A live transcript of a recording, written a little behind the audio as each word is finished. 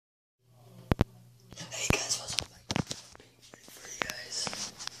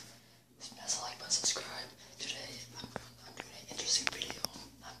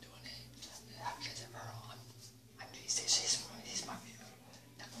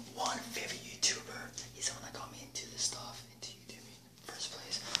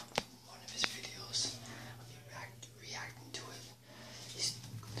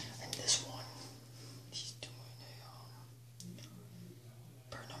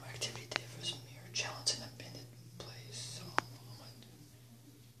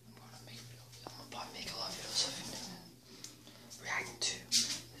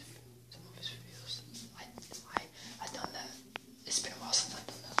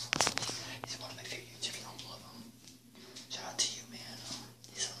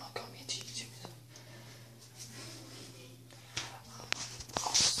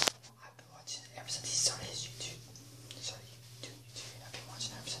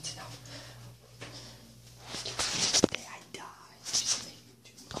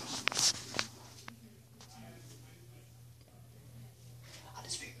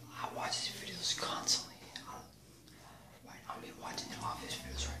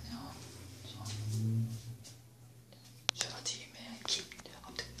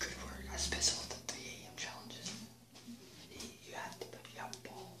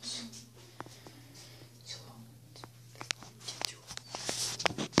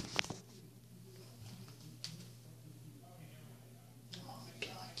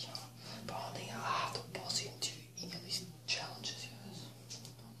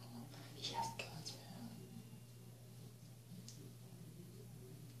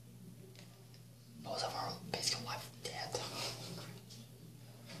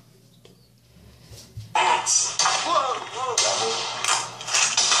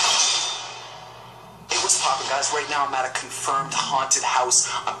a confirmed haunted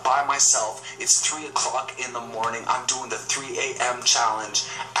house. I'm by myself. It's 3 o'clock in the morning. I'm doing the 3 a.m. challenge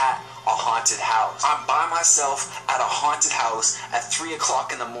at a haunted house. I'm by myself at a haunted house at 3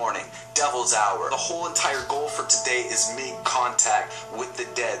 o'clock in the morning. Devil's hour. The whole entire goal for today is make contact with the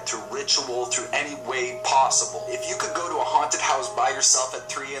dead through ritual, through any way possible. If you could go to a haunted house by yourself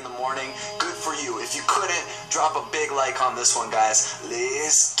at 3 in the morning, good for you. If you couldn't, drop a big like on this one, guys.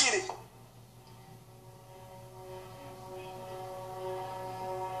 Let's get it.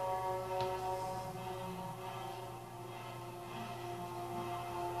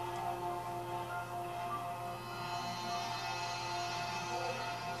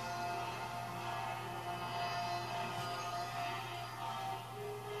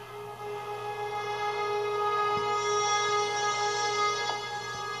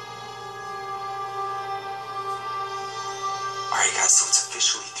 Alright guys, so it's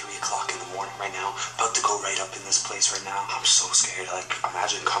officially 3 o'clock in the morning right now. About to go right up in this place right now. I'm so scared. Like,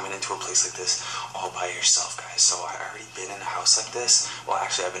 imagine coming into a place like this all by yourself, guys. So I already been in a house like this. Well,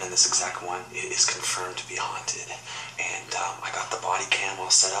 actually, I've been in this exact one. It is confirmed to be haunted. And I got the body cam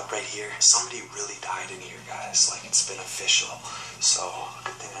all set up right here. Somebody really died in here, guys. Like, it's been official. So,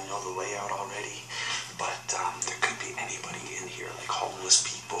 good thing I know the layout already. But there could be anybody in here, like homeless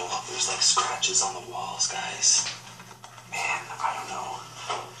people. There's like scratches on the walls, guys. Man, I don't know.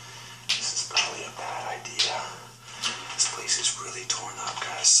 This is probably a bad idea. This place is really torn up,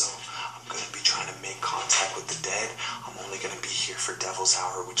 guys, so I'm going to be trying to make contact with the dead. I'm only going to be here for Devil's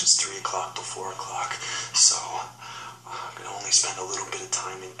Hour, which is 3 o'clock to 4 o'clock. So I'm going to only spend a little bit of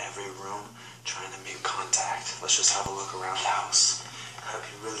time in every room trying to make contact. Let's just have a look around the house. Gotta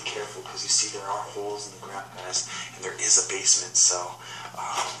be really careful because you see there are holes in the ground, guys, and there is a basement, so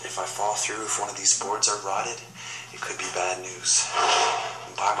if I fall through, if one of these boards are rotted, it could be bad news.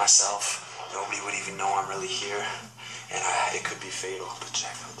 I'm by myself, nobody would even know I'm really here, and it could be fatal. But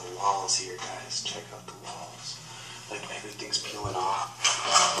check out the walls here, guys. Check out the walls. Like, everything's peeling off.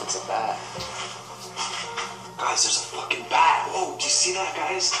 It's a bat. Guys, there's a fucking bat. Whoa, do you see that,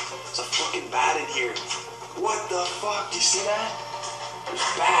 guys? There's a fucking bat in here. What the fuck? Do you see that? There's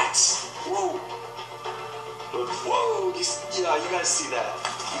bats. Whoa. Whoa. Yeah, you guys see that?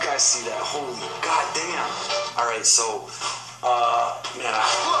 You guys see that? Holy goddamn. Alright, so, man,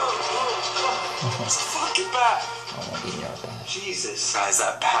 it's a fucking bat. Jesus. Guys,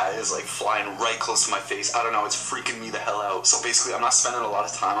 that bat is like flying right close to my face. I don't know, it's freaking me the hell out. So basically, I'm not spending a lot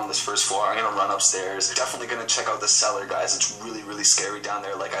of time on this first floor. I'm gonna run upstairs. Definitely gonna check out the cellar, guys. It's really, really scary down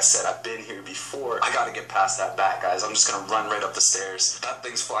there. Like I said, I've been here before. I gotta get past that bat, guys. I'm just gonna run right up the stairs. That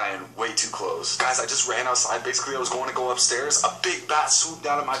thing's flying way too close. Guys, I just ran outside. Basically, I was going to go upstairs. A big bat swooped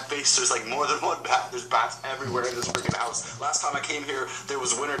down in my face. There's like more than one bat. There's bats everywhere in this freaking house. Last time I came here, there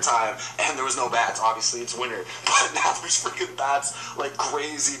was winter time, and there was no bats. Obviously, it's winter. But now there's freaking bats like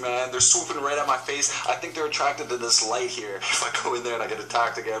crazy, man. They're swooping right at my face. I think they're attracted to this light here. If I go in there and I get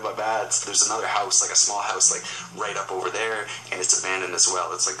attacked again by bats. There's another house, like a small house, like right up over there, and it's abandoned as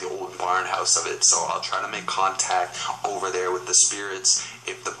well. It's like the old barn house of it. So I'll try to make contact over there with the spirits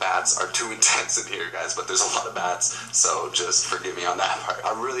if the bats are too intense in here, guys. But there's a lot of bats, so just forgive me on that part.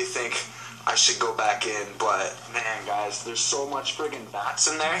 I really think I should go back in, but man, guys, there's so much friggin' bats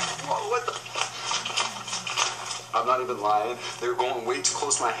in there. Whoa, what the? I'm not even lying. They were going way too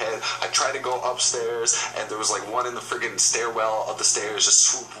close to my head. I tried to go upstairs, and there was like one in the friggin' stairwell of the stairs just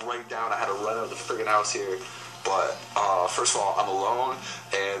swooped right down. I had to run out of the friggin' house here. But first of all, I'm alone,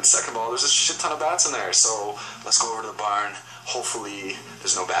 and second of all, there's a shit ton of bats in there. So let's go over to the barn. Hopefully,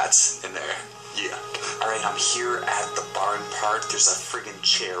 there's no bats in there. Yeah. Alright, I'm here at the barn part. There's a friggin'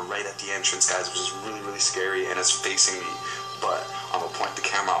 chair right at the entrance, guys, which is really, really scary, and it's facing me. But I'm gonna point the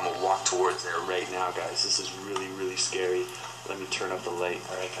camera, I'm gonna walk towards there right now, guys. This is really, really scary. Let me turn up the light.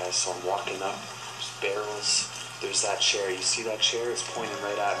 Alright, guys, so I'm walking up. There's barrels. There's that chair. You see that chair? It's pointing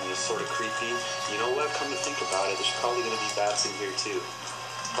right at me. It's sort of creepy. You know what? Come to think about it, there's probably gonna be bats in here, too.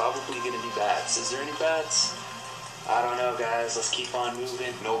 Probably gonna be bats. Is there any bats? I don't know, guys. Let's keep on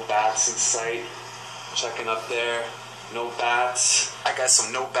moving. No bats in sight. Checking up there. No bats. I got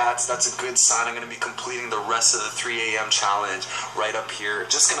some no bats. That's a good sign. I'm going to be completing the rest of the 3 a.m. challenge right up here.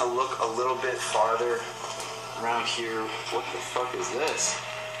 Just going to look a little bit farther around here. What the fuck is this?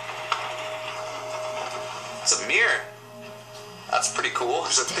 It's a mirror. That's pretty cool.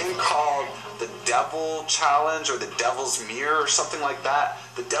 There's a thing called the Devil Challenge or the Devil's Mirror or something like that.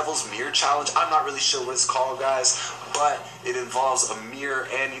 The Devil's Mirror Challenge. I'm not really sure what it's called, guys, but it involves a mirror,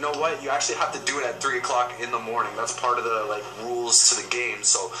 and you know what? You actually have to do it at 3 o'clock in the morning. That's part of the like rules to the game.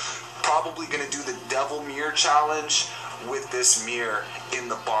 So probably gonna do the Devil Mirror Challenge with this mirror in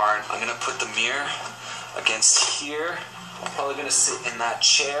the barn. I'm gonna put the mirror against here. I'm probably gonna sit in that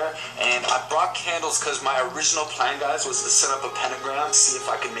chair, and I brought candles because my original plan, guys, was to set up a pentagram, see if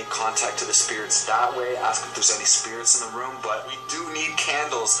I can make contact to the spirits that way, ask if there's any spirits in the room, but we do need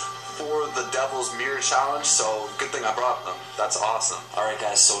candles for the Devil's Mirror Challenge, so good thing I brought them. That's awesome. Alright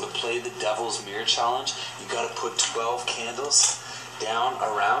guys, so to play the Devil's Mirror Challenge, you gotta put 12 candles down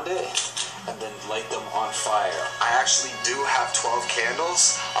around it and then light them on fire. I actually do have 12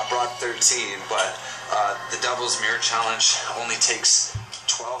 candles. I brought 13, but the Devil's Mirror Challenge only takes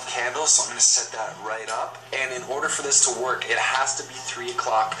 12 candles, so I'm going to set that right up. And in order for this to work, it has to be 3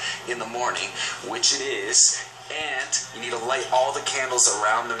 o'clock in the morning, which it is. And you need to light all the candles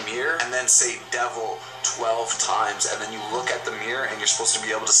around the mirror and then say devil 12 times. And then you look at the mirror and you're supposed to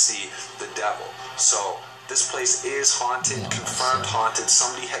be able to see the devil. So this place is haunted, confirmed haunted.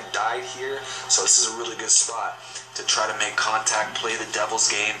 Somebody had died here, so this is a really good spot to try to make contact, play the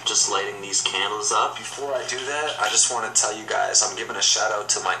devil's game, just lighting these candles up. Before I do that, I just want to tell you guys, I'm giving a shout out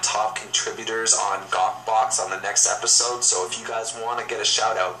to my top contributors on Gawkbox on the next episode, so if you guys want to get a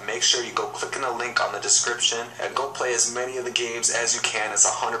shout out, make sure you go click on the link on the description and go play as many of the games as you can. It's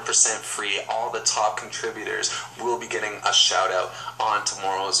 100% free. All the top contributors will be getting a shout out on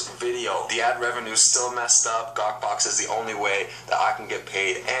tomorrow's video. The ad revenue is still messed up. Gawkbox is the only way that I can get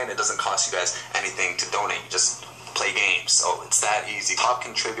paid, and it doesn't cost you guys anything to donate. Just play games, so it's that easy. Top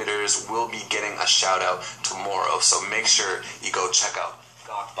contributors will be getting a shout out tomorrow, so make sure you go check out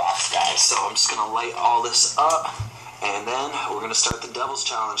Gawkbox, guys. So I'm just gonna light all this up, and then we're gonna start the Devil's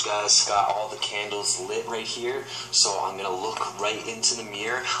Challenge, guys. Got all the candles lit right here, so I'm gonna look right into the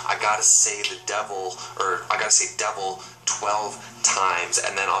mirror. I gotta say the devil, or I gotta say devil 12 times,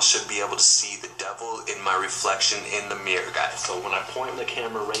 and then I should be able to see the devil in my reflection in the mirror, guys. So when I point the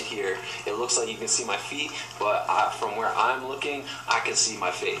camera right here, it looks like you can see my feet, but from where I'm looking, I can see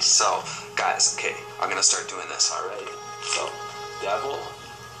my face. So guys, okay, I'm gonna start doing this. All right, so devil,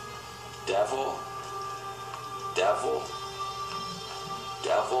 devil, devil,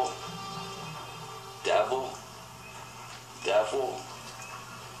 devil, devil, devil,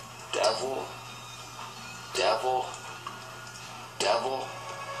 devil, devil, devil,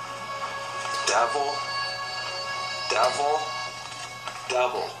 devil, devil,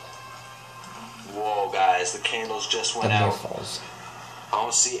 devil. Whoa, guys, the candles just went out. I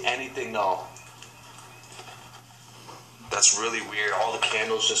don't see anything though. That's really weird. All the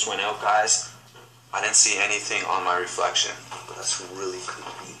candles just went out, guys. I didn't see anything on my reflection, but that's really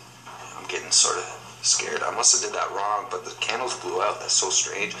creepy. I'm getting sort of scared. I must have did that wrong, but the candles blew out. That's so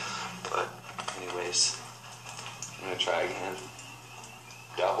strange. But anyways, I'm gonna try again.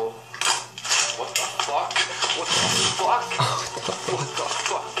 Devil. What the fuck? What the fuck? What the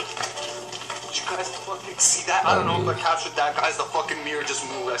fuck? Did you guys fucking see that? I don't know if I captured that, guys. The fucking mirror just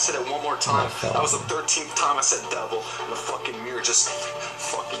moved. I said it one more time. That was the 13th time I said devil. And the fucking mirror just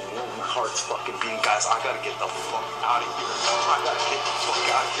fucking, my heart's fucking beating. Guys, I gotta get the fuck out of here. I gotta get the fuck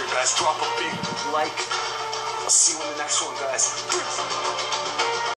out of here, guys. Drop a big like. I'll see you in the next one, guys.